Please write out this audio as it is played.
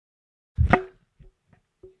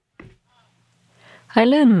Hi,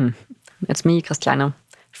 Lynn. It's me, Christiane.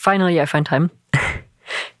 Finally, I find time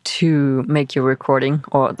to make your recording,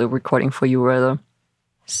 or the recording for you, rather.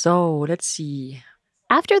 So, let's see.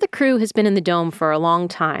 After the crew has been in the dome for a long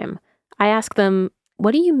time, I ask them,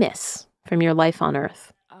 what do you miss from your life on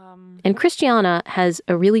Earth? And Christiane has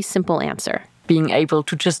a really simple answer. Being able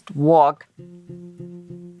to just walk.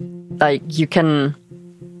 Like, you can...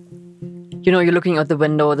 you're looking out the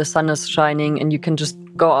window, the sun is shining, and you can just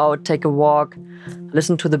go out, take a walk,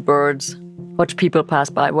 listen to the birds, watch people pass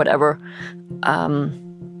by, whatever.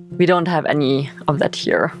 We don't have any of that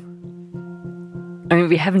here. I mean,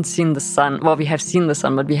 we haven't seen the sun. Well, we have seen the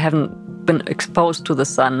sun, but we haven't been exposed to the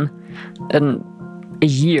sun in a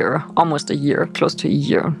year, almost a year, close to a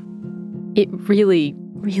year. It really,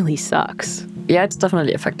 really sucks. Yeah, it's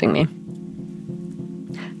definitely affecting me.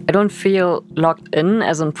 I don't feel locked in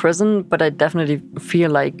as in prison, but I definitely feel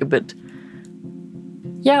like a bit,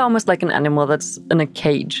 almost like an animal that's in a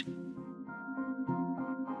cage.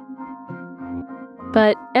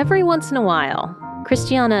 But every once in a while,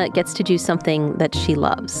 Christiane gets to do something that she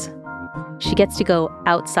loves. She gets to go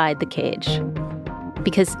outside the cage.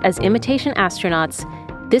 Because as imitation astronauts,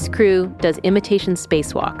 this crew does imitation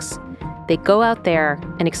spacewalks. They go out there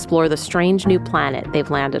and explore the strange new planet they've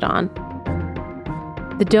landed on.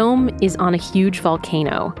 The dome is on a huge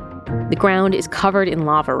volcano. The ground is covered in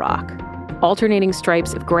lava rock, alternating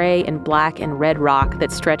stripes of gray and black and red rock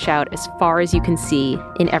that stretch out as far as you can see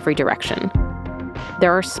in every direction.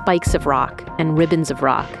 There are spikes of rock and ribbons of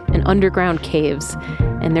rock and underground caves,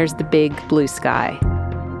 and there's the big blue sky.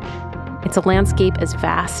 It's a landscape as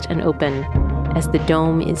vast and open as the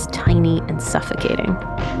dome is tiny and suffocating.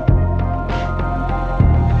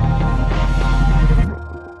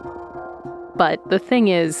 But the thing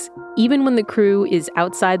is, even when the crew is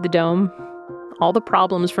outside the dome, all the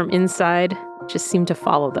problems from inside just seem to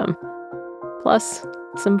follow them. Plus,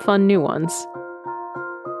 some fun new ones.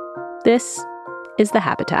 This is The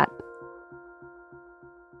Habitat.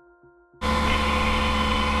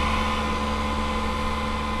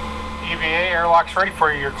 EVA airlock's ready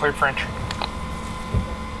for you. You're cleared for entry.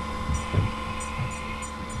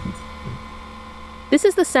 This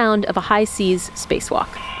is the sound of a high seas spacewalk,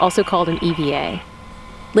 also called an EVA.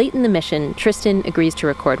 Late in the mission, Tristan agrees to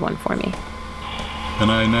record one for me. And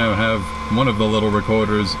I now have one of the little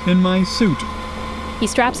recorders in my suit. He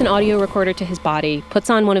straps an audio recorder to his body, puts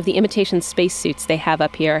on one of the imitation spacesuits they have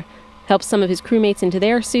up here, helps some of his crewmates into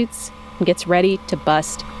their suits, and gets ready to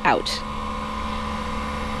bust out.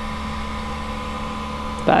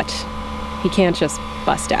 But he can't just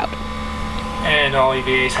bust out. And all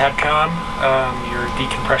EVAs have come. Your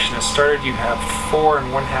decompression has started. You have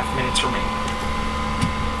 4.5 minutes remaining.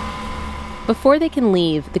 Before they can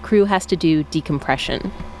leave, the crew has to do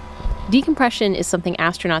decompression. Decompression is something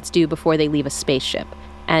astronauts do before they leave a spaceship,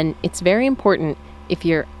 and it's very important if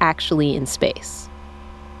you're actually in space.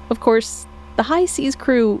 Of course, the high seas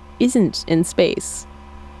crew isn't in space.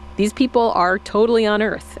 These people are totally on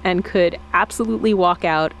Earth and could absolutely walk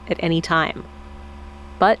out at any time.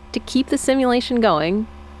 But to keep the simulation going,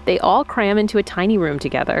 they all cram into a tiny room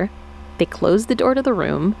together, they close the door to the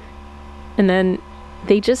room, and then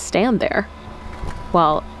they just stand there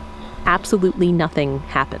while absolutely nothing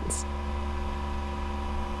happens.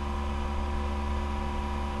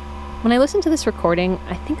 When I listen to this recording,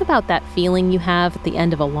 I think about that feeling you have at the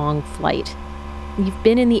end of a long flight. You've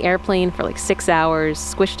been in the airplane for like 6 hours,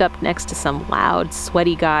 squished up next to some loud,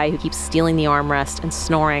 sweaty guy who keeps stealing the armrest and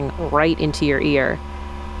snoring right into your ear.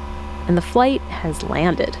 And the flight has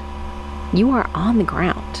landed. You are on the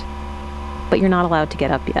ground, but you're not allowed to get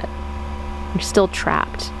up yet. You're still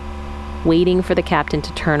trapped, waiting for the captain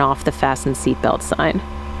to turn off the fasten seatbelt sign.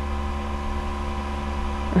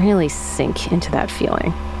 Really sink into that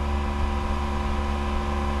feeling.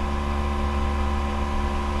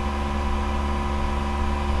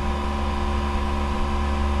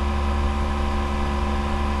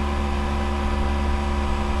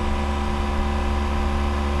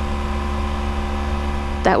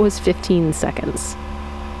 That was 15 seconds.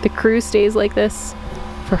 The crew stays like this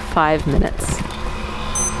for 5 minutes.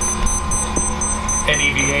 And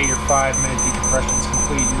EVA, your 5-minute decompression is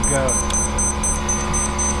complete. You go.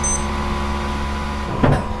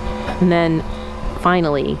 And then,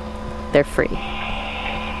 finally, they're free.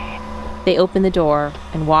 They open the door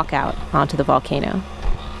and walk out onto the volcano.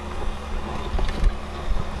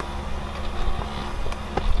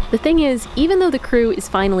 The thing is, even though the crew is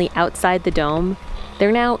finally outside the dome,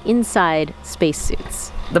 they're now inside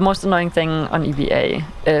spacesuits. The most annoying thing on EVA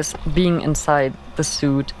is being inside the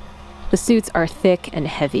suit. The suits are thick and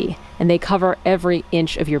heavy, and they cover every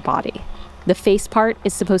inch of your body. The face part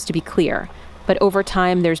is supposed to be clear, but over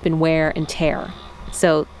time there's been wear and tear.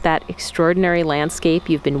 So that extraordinary landscape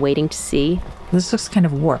you've been waiting to see, This looks kind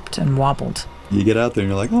of warped and wobbled. You get out there and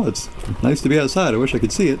you're like, oh, it's nice to be outside. I wish I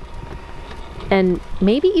could see it. and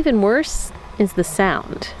maybe even worse is the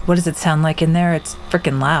sound. What does it sound like in there? It's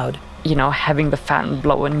freaking loud. You know, having the fan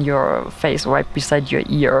blow in your face right beside your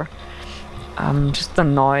ear. Just the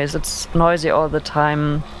noise. It's noisy all the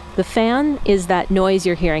time. The fan is that noise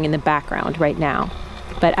you're hearing in the background right now,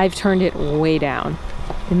 but I've turned it way down.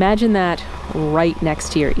 Imagine that right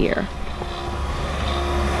next to your ear.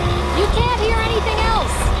 You can't hear anything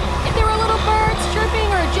else. If there are little birds chirping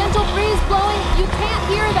or a gentle breeze blowing, you can't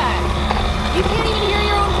hear that. You can't even hear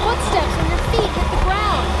your own footsteps when your feet hit the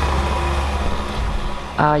ground.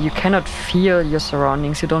 You cannot feel your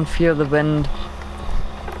surroundings. You don't feel the wind.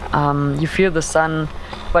 You feel the sun,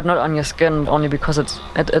 but not on your skin, only because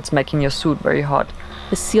it's making your suit very hot.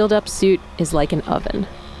 The sealed up suit is like an oven,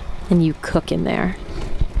 and you cook in there.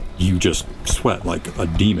 You just sweat like a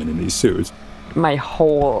demon in these suits. My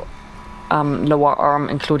whole lower arm,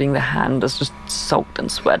 including the hand, is just soaked in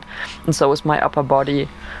sweat, and so is my upper body.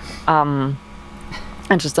 And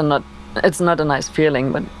just it's not a nice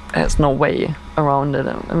feeling, but there's no way around it.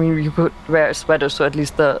 I mean, you could wear a sweater so at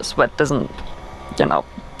least the sweat doesn't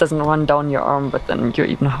run down your arm, but then you're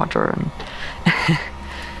even hotter. And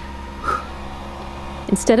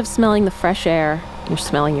Instead of smelling the fresh air, you're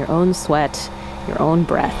smelling your own sweat, your own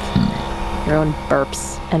breath, your own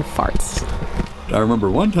burps and farts. I remember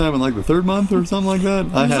one time in like the third month or something like that.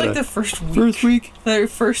 I had the first week. First week? Their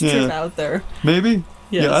first Yeah. trip out there. Maybe?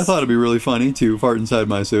 Yes. Yeah, I thought it'd be really funny to fart inside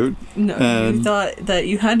my suit. No, And- you thought that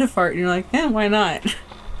you had to fart, and you're like, yeah, why not?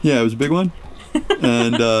 Yeah, it was a big one.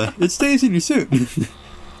 And it stays in your suit.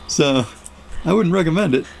 So I wouldn't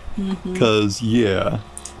recommend it. Because, yeah,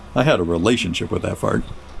 I had a relationship with that fart.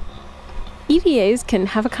 EVAs can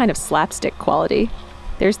have a kind of slapstick quality.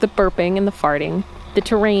 There's the burping and the farting. The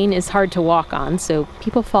terrain is hard to walk on, so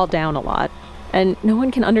people fall down a lot. And no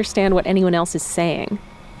one can understand what anyone else is saying.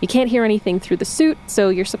 You can't hear anything through the suit, so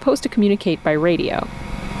you're supposed to communicate by radio.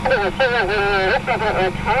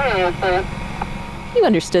 You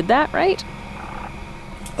understood that, right?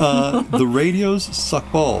 The radios suck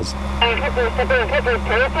balls.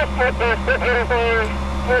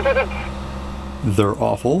 They're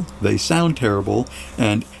awful, they sound terrible,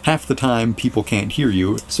 and half the time people can't hear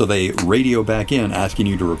you, so they radio back in asking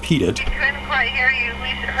you to repeat it. Couldn't quite hear you. We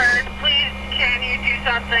heard, please, can you do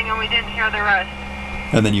something? And we didn't hear the rest.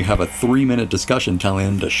 And then you have a 3-minute discussion telling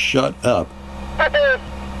them to shut up.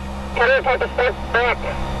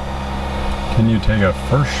 Can you take a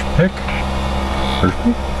first pick? First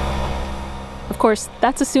pick? Of course,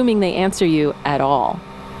 that's assuming they answer you at all.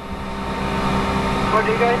 What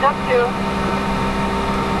are you guys up to?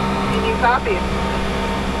 Can you copy?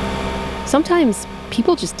 Sometimes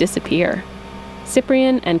people just disappear.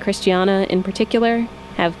 Cyprian and Christiana, in particular,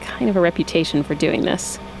 have kind of a reputation for doing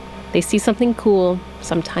this. They see something cool,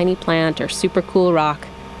 some tiny plant or super cool rock,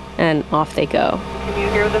 and off they go. Can you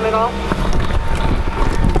hear them at all?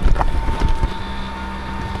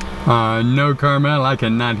 No, Carmel, I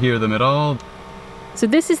cannot hear them at all. So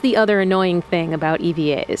this is the other annoying thing about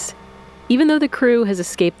EVAs. Even though the crew has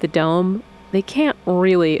escaped the dome, they can't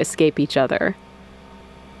really escape each other.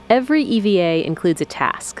 Every EVA includes a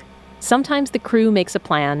task. Sometimes the crew makes a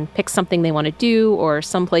plan, picks something they want to do, or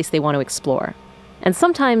someplace they want to explore. And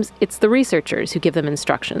sometimes it's the researchers who give them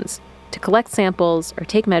instructions to collect samples or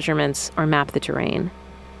take measurements or map the terrain.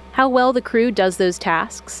 How well the crew does those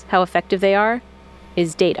tasks, how effective they are,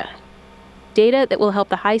 is data. Data that will help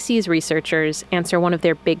the high seas researchers answer one of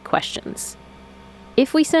their big questions.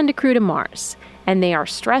 If we send a crew to Mars, and they are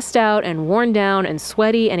stressed out and worn down and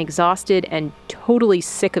sweaty and exhausted and totally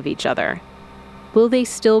sick of each other, will they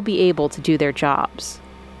still be able to do their jobs?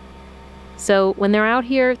 So when they're out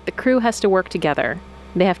here, the crew has to work together.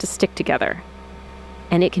 They have to stick together.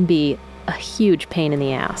 And it can be a huge pain in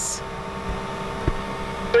the ass.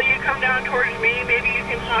 Will you come down towards me? Maybe you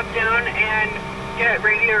can hop down and get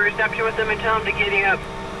radio reception with them and tell them to giddy up.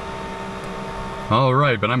 All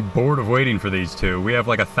right, but I'm bored of waiting for these two. We have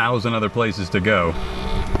like 1,000 other places to go.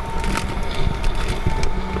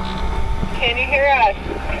 Can you hear us?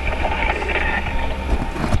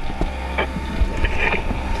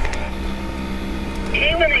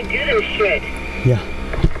 Hey, when they do this shit. Yeah.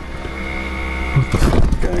 What the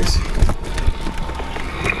fuck, guys?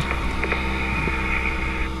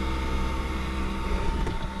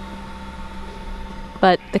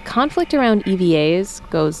 But the conflict around EVAs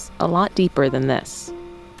goes a lot deeper than this.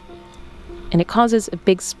 And it causes a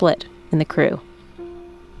big split in the crew.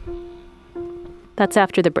 That's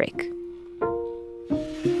after the break.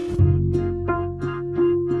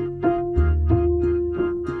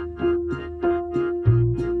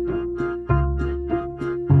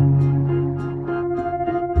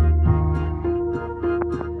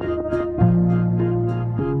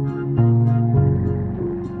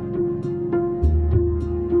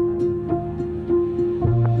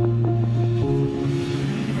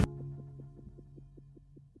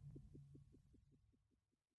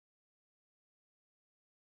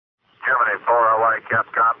 Gemini 4, Hawaii,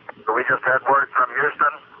 Capcom. So we just had word from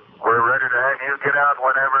Houston. We're ready to have you get out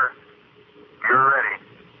whenever you're ready.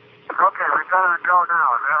 Okay, we gotta go now,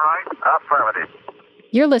 is that right? Affirmative.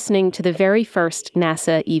 You're listening to the very first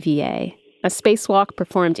NASA EVA, a spacewalk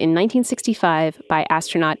performed in 1965 by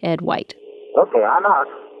astronaut Ed White. Okay, I'm out.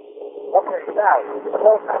 Okay, now,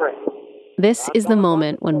 This is the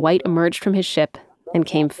moment when White emerged from his ship and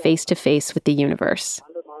came face to face with the universe.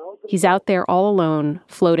 He's out there all alone,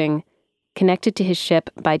 floating, connected to his ship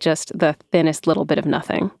by just the thinnest little bit of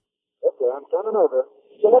nothing. Okay, I'm coming over.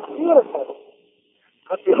 So let's beautiful.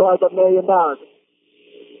 Must be like $1 million.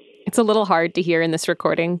 It's a little hard to hear in this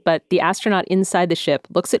recording, but the astronaut inside the ship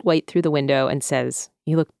looks at White through the window and says,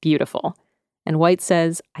 "You look beautiful." And White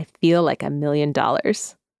says, "I feel like $1 million."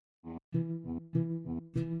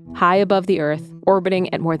 High above the Earth,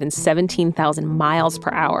 orbiting at more than 17,000 miles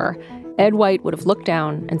per hour, Ed White would have looked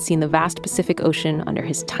down and seen the vast Pacific Ocean under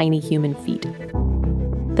his tiny human feet.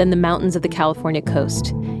 Then the mountains of the California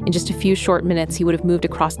coast. In just a few short minutes, he would have moved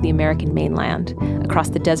across the American mainland, across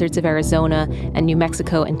the deserts of Arizona and New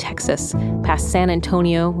Mexico and Texas, past San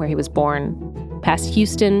Antonio, where he was born, past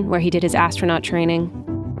Houston, where he did his astronaut training,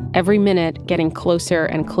 every minute getting closer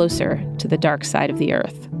and closer to the dark side of the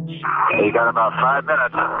Earth. You got about 5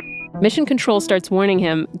 minutes. Mission Control starts warning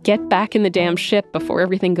him, get back in the damn ship before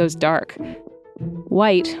everything goes dark.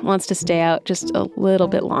 White wants to stay out just a little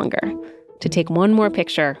bit longer, to take one more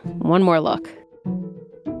picture, one more look.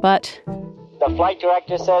 But the flight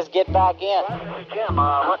director says get back in. Jim,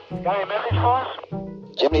 what, got a message for us?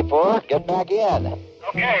 Jimmy 4, get back in.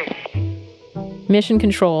 Okay. Mission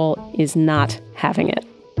Control is not having it.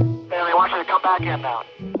 Stanley, I want you to come back in now.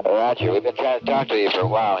 Roger, we've been trying to talk to you for a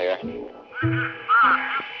while here.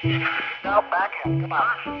 Now back in, come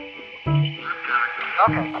on.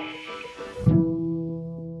 Okay.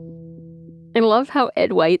 I love how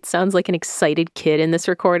Ed White sounds like an excited kid in this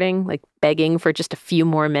recording, like begging for just a few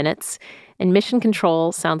more minutes, and Mission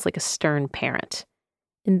Control sounds like a stern parent.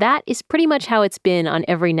 And that is pretty much how it's been on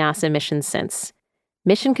every NASA mission since.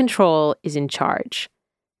 Mission Control is in charge.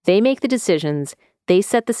 They make the decisions, they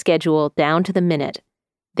set the schedule down to the minute.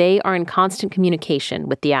 They are in constant communication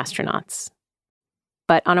with the astronauts.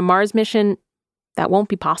 But on a Mars mission, that won't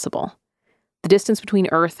be possible. The distance between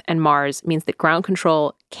Earth and Mars means that ground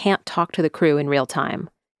control can't talk to the crew in real time.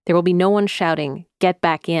 There will be no one shouting, "Get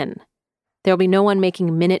back in." There will be no one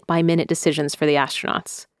making minute-by-minute decisions for the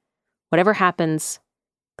astronauts. Whatever happens,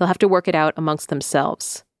 they'll have to work it out amongst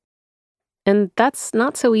themselves. And that's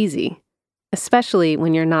not so easy, especially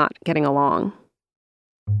when you're not getting along.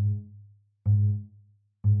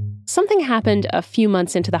 Something happened a few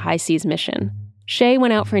months into the High Seas mission. Shay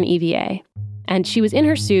went out for an EVA, and she was in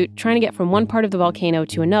her suit trying to get from one part of the volcano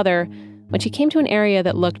to another when she came to an area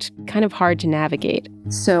that looked kind of hard to navigate.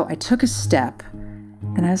 So I took a step,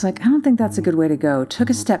 and I was like, I don't think that's a good way to go. Took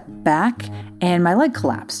a step back, and my leg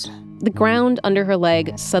collapsed. The ground under her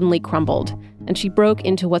leg suddenly crumbled, and she broke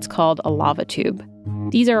into what's called a lava tube.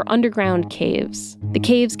 These are underground caves. The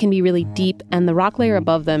caves can be really deep, and the rock layer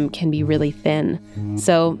above them can be really thin.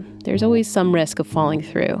 So there's always some risk of falling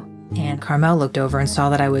through. And Carmel looked over and saw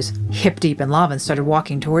that I was hip deep in lava and started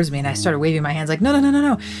walking towards me, and I started waving my hands like,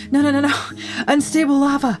 no, unstable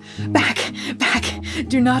lava, back,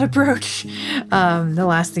 do not approach. The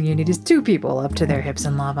last thing you need is 2 people up to their hips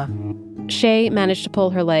in lava. Shay managed to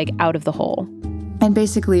pull her leg out of the hole. And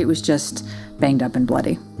basically it was just banged up and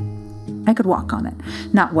bloody. I could walk on it.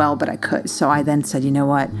 Not well, but I could. So I then said, you know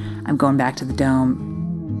what, I'm going back to the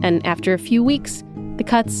dome. And after a few weeks, the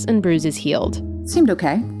cuts and bruises healed. Seemed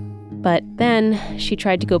okay. But then she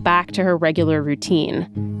tried to go back to her regular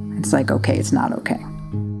routine. It's like, okay, it's not okay.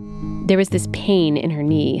 There was this pain in her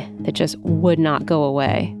knee that just would not go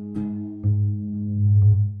away.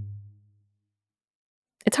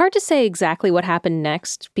 It's hard to say exactly what happened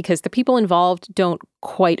next because the people involved don't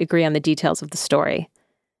quite agree on the details of the story.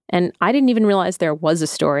 And I didn't even realize there was a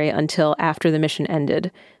story until after the mission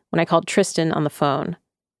ended, when I called Tristan on the phone.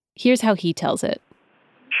 Here's how he tells it.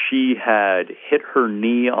 She had hit her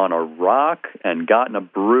knee on a rock and gotten a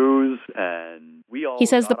bruise, and we all... He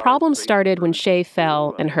says the problem started when Shay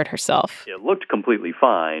fell and hurt herself. It looked completely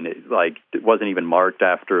fine. It wasn't even marked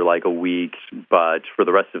after a week, but for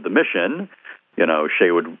the rest of the mission,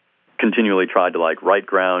 Shay would continually try to right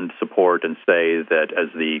ground support and say that as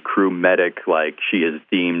the crew medic, she has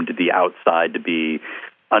deemed the outside to be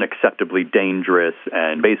unacceptably dangerous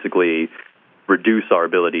and basically reduce our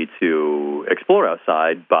ability to explore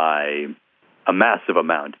outside by a massive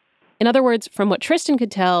amount. In other words, from what Tristan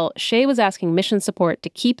could tell, Shay was asking mission support to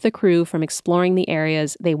keep the crew from exploring the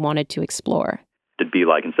areas they wanted to explore. It'd be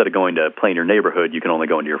like, instead of going to play in your neighborhood, you can only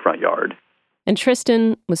go into your front yard. And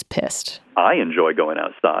Tristan was pissed. I enjoy going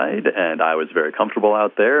outside, and I was very comfortable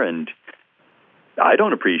out there, and I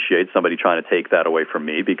don't appreciate somebody trying to take that away from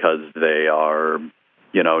me because they are,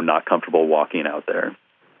 not comfortable walking out there.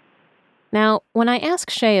 Now, when I ask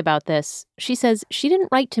Shay about this, she says she didn't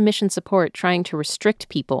write to Mission Support trying to restrict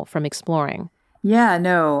people from exploring. Yeah,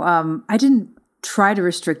 no, I didn't try to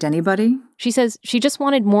restrict anybody. She says she just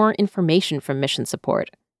wanted more information from Mission Support.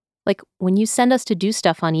 Like, when you send us to do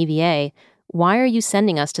stuff on EVA, why are you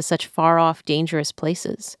sending us to such far-off, dangerous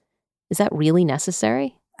places? Is that really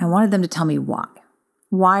necessary? I wanted them to tell me why.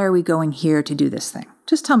 Why are we going here to do this thing?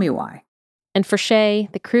 Just tell me why. And for Shay,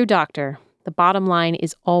 the crew doctor, the bottom line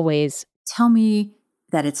is always, tell me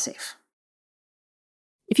that it's safe.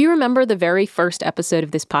 If you remember the very first episode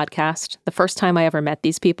of this podcast, the first time I ever met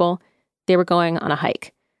these people, they were going on a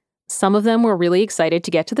hike. Some of them were really excited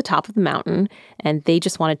to get to the top of the mountain, and they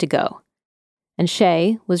just wanted to go. And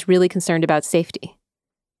Shay was really concerned about safety.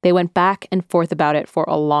 They went back and forth about it for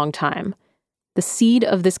a long time. The seed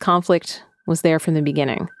of this conflict was there from the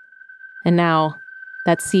beginning. And now,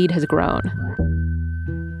 that seed has grown.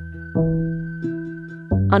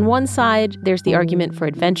 On one side, there's the argument for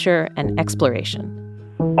adventure and exploration.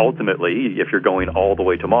 Ultimately, if you're going all the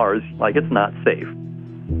way to Mars, it's not safe.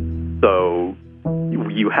 So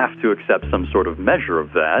you have to accept some sort of measure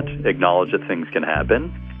of that, acknowledge that things can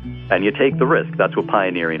happen, and you take the risk. That's what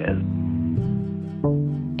pioneering is.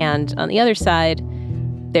 And on the other side,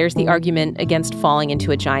 there's the argument against falling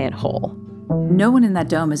into a giant hole. No one in that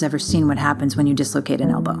dome has ever seen what happens when you dislocate an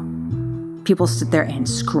elbow. People sit there and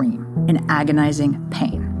scream in agonizing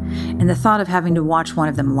pain. And the thought of having to watch one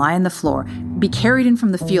of them lie on the floor, be carried in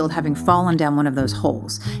from the field having fallen down one of those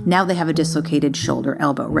holes. Now they have a dislocated shoulder,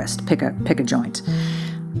 elbow, wrist, pick a joint.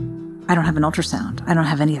 I don't have an ultrasound. I don't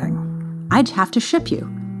have anything. I'd have to ship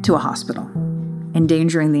you to a hospital,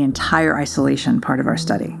 endangering the entire isolation part of our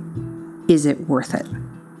study. Is it worth it?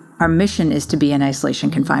 Our mission is to be in isolation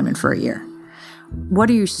confinement for a year. What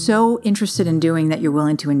are you so interested in doing that you're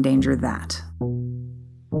willing to endanger that?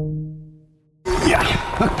 Yeah,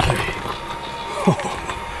 okay. Oh.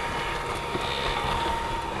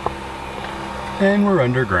 And we're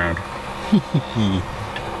underground.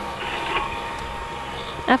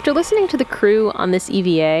 After listening to the crew on this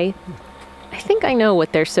EVA, I think I know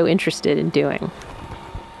what they're so interested in doing.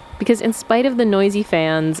 Because in spite of the noisy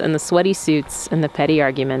fans and the sweaty suits and the petty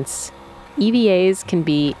arguments, EVAs can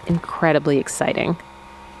be incredibly exciting.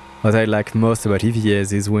 What I like most about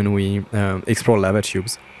EVAs is when we explore lava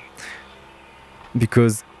tubes.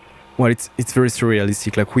 Because, it's very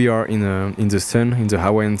surrealistic. We are in the sun, in the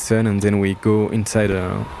Hawaiian sun, and then we go inside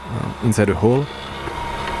a hole.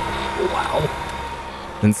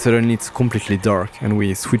 Wow! And suddenly it's completely dark, and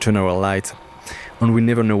we switch on our light, and we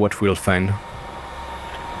never know what we'll find.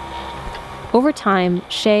 Over time,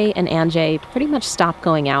 Shay and Anjay pretty much stopped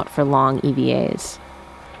going out for long EVAs.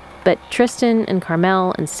 But Tristan and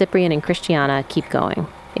Carmel and Cyprian and Christiana keep going,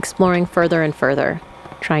 exploring further and further,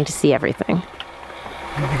 trying to see everything.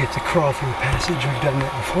 We get to crawl through a passage. We've done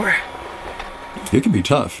that before. It can be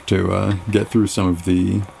tough to get through some of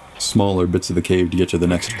the smaller bits of the cave to get to the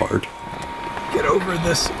next part. Get over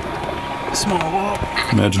this small wall.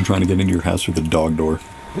 Imagine trying to get into your house through the dog door.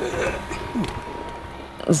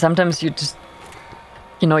 Sometimes you just,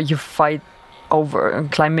 you fight over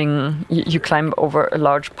climbing, you climb over a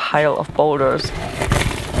large pile of boulders.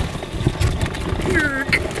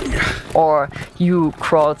 Or you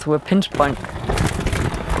crawl through a pinch point.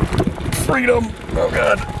 Freedom! Oh,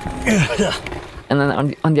 God. And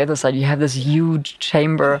then on the other side, you have this huge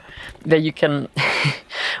chamber where you can,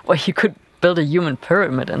 where you could build a human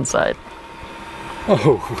pyramid inside.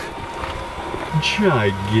 Oh,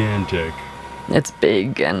 gigantic. It's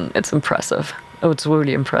big and it's impressive. Oh, it's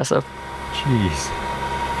really impressive. Jeez.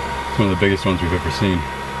 It's one of the biggest ones we've ever seen.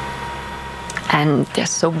 And they're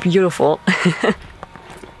so beautiful.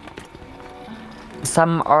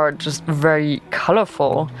 Some are just very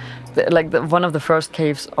colorful. One of the first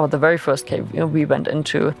caves, or the very first cave we went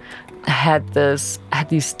into, had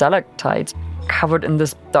these stalactites covered in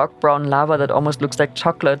this dark brown lava that almost looks like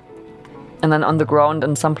chocolate. And then on the ground,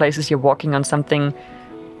 in some places, you're walking on something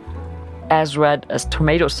as red as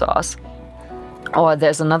tomato sauce. Or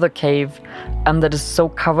there's another cave that is so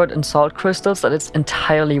covered in salt crystals that it's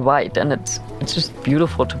entirely white, and it's just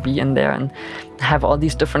beautiful to be in there and have all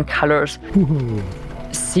these different colors.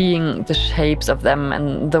 Seeing the shapes of them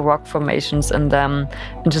and the rock formations in them,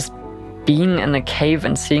 and just being in a cave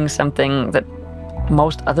and seeing something that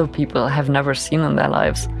most other people have never seen in their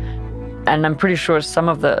lives. And I'm pretty sure some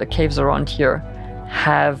of the caves around here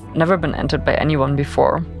have never been entered by anyone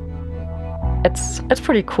before. It's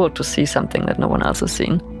pretty cool to see something that no one else has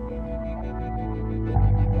seen.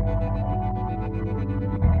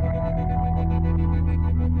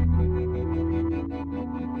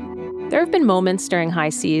 There have been moments during high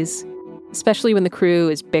seas, especially when the crew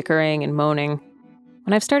is bickering and moaning,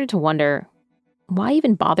 when I've started to wonder, why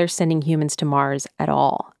even bother sending humans to Mars at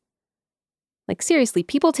all? Like, seriously,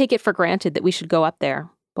 people take it for granted that we should go up there,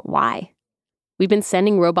 but why? We've been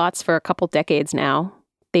sending robots for a couple decades now.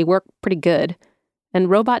 They work pretty good, and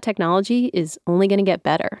robot technology is only going to get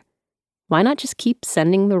better. Why not just keep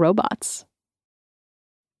sending the robots?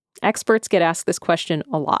 Experts get asked this question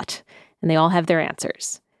a lot, and they all have their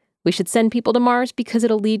answers. We should send people to Mars because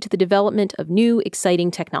it'll lead to the development of new,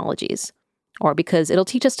 exciting technologies, or because it'll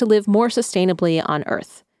teach us to live more sustainably on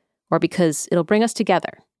Earth, or because it'll bring us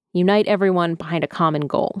together, unite everyone behind a common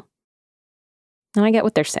goal. And I get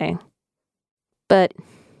what they're saying. But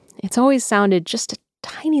it's always sounded just a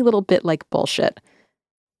tiny little bit like bullshit.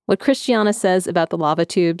 What Christiana says about the lava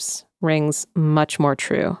tubes rings much more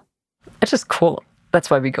true. It's just cool.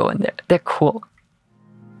 That's why we go in there. They're cool.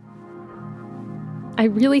 I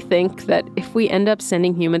really think that if we end up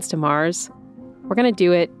sending humans to Mars, we're going to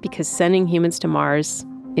do it because sending humans to Mars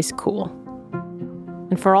is cool.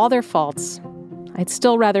 And for all their faults, I'd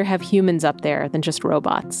still rather have humans up there than just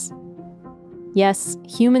robots. Yes,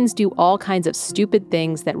 humans do all kinds of stupid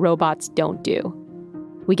things that robots don't do.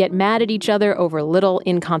 We get mad at each other over little,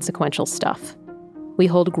 inconsequential stuff. We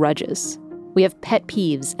hold grudges. We have pet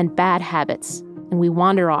peeves and bad habits, and we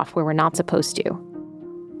wander off where we're not supposed to.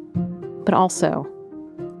 But also,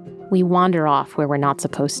 we wander off where we're not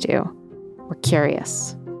supposed to. We're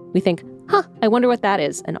curious. We think, I wonder what that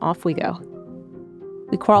is, and off we go.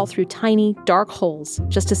 We crawl through tiny, dark holes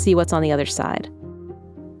just to see what's on the other side.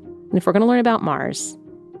 And if we're going to learn about Mars,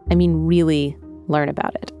 I mean really learn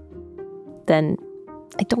about it, then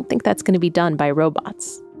I don't think that's going to be done by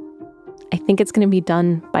robots. I think it's going to be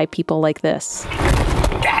done by people like this.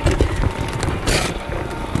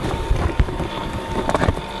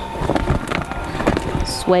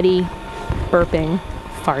 Sweaty, burping,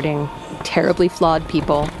 farting, terribly flawed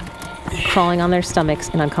people crawling on their stomachs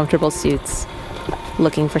in uncomfortable suits,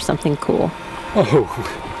 looking for something cool.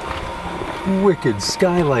 Oh, wicked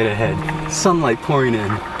skylight ahead. Sunlight pouring in.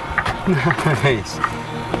 Nice.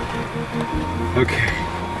 Okay.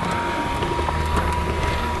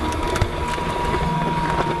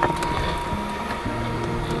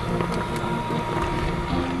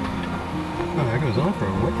 Oh, that goes on for a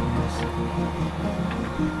while.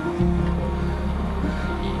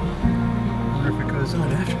 I wonder if it goes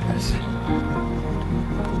on after this.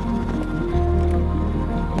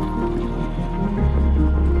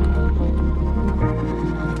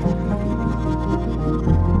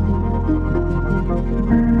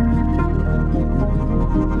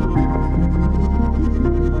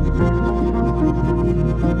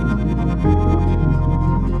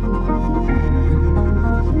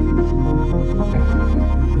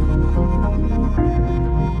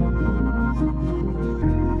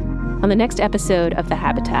 On the next episode of The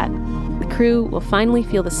Habitat, the crew will finally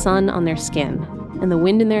feel the sun on their skin and the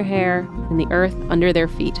wind in their hair and the earth under their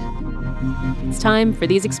feet. It's time for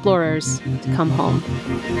these explorers to come home.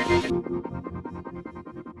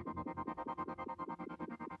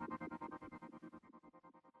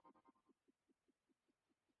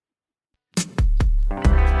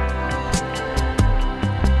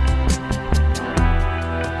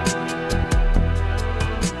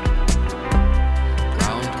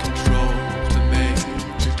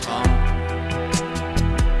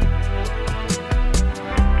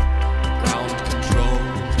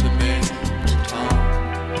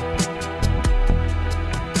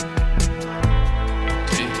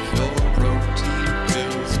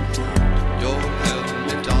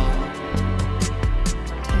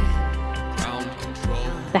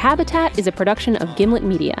 The Habitat is a production of Gimlet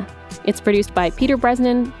Media. It's produced by Peter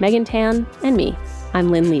Bresnan, Megan Tan, and me. I'm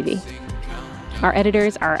Lynn Levy. Our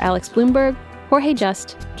editors are Alex Bloomberg, Jorge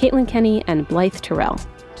Just, Caitlin Kenny, and Blythe Terrell.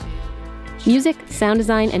 Music, sound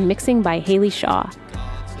design, and mixing by Haley Shaw.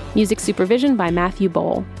 Music supervision by Matthew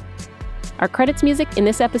Bowl. Our credits music in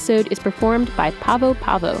this episode is performed by Pavo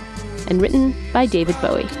Pavo and written by David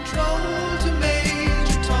Bowie.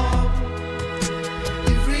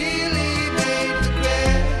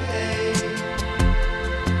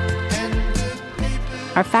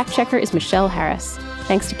 Our fact checker is Michelle Harris.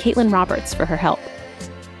 Thanks to Caitlin Roberts for her help.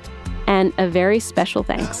 And a very special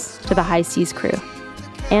thanks to the High Seas crew.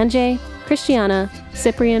 Anjay, Christiana,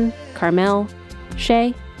 Cyprian, Carmel,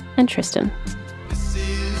 Shay, and Tristan.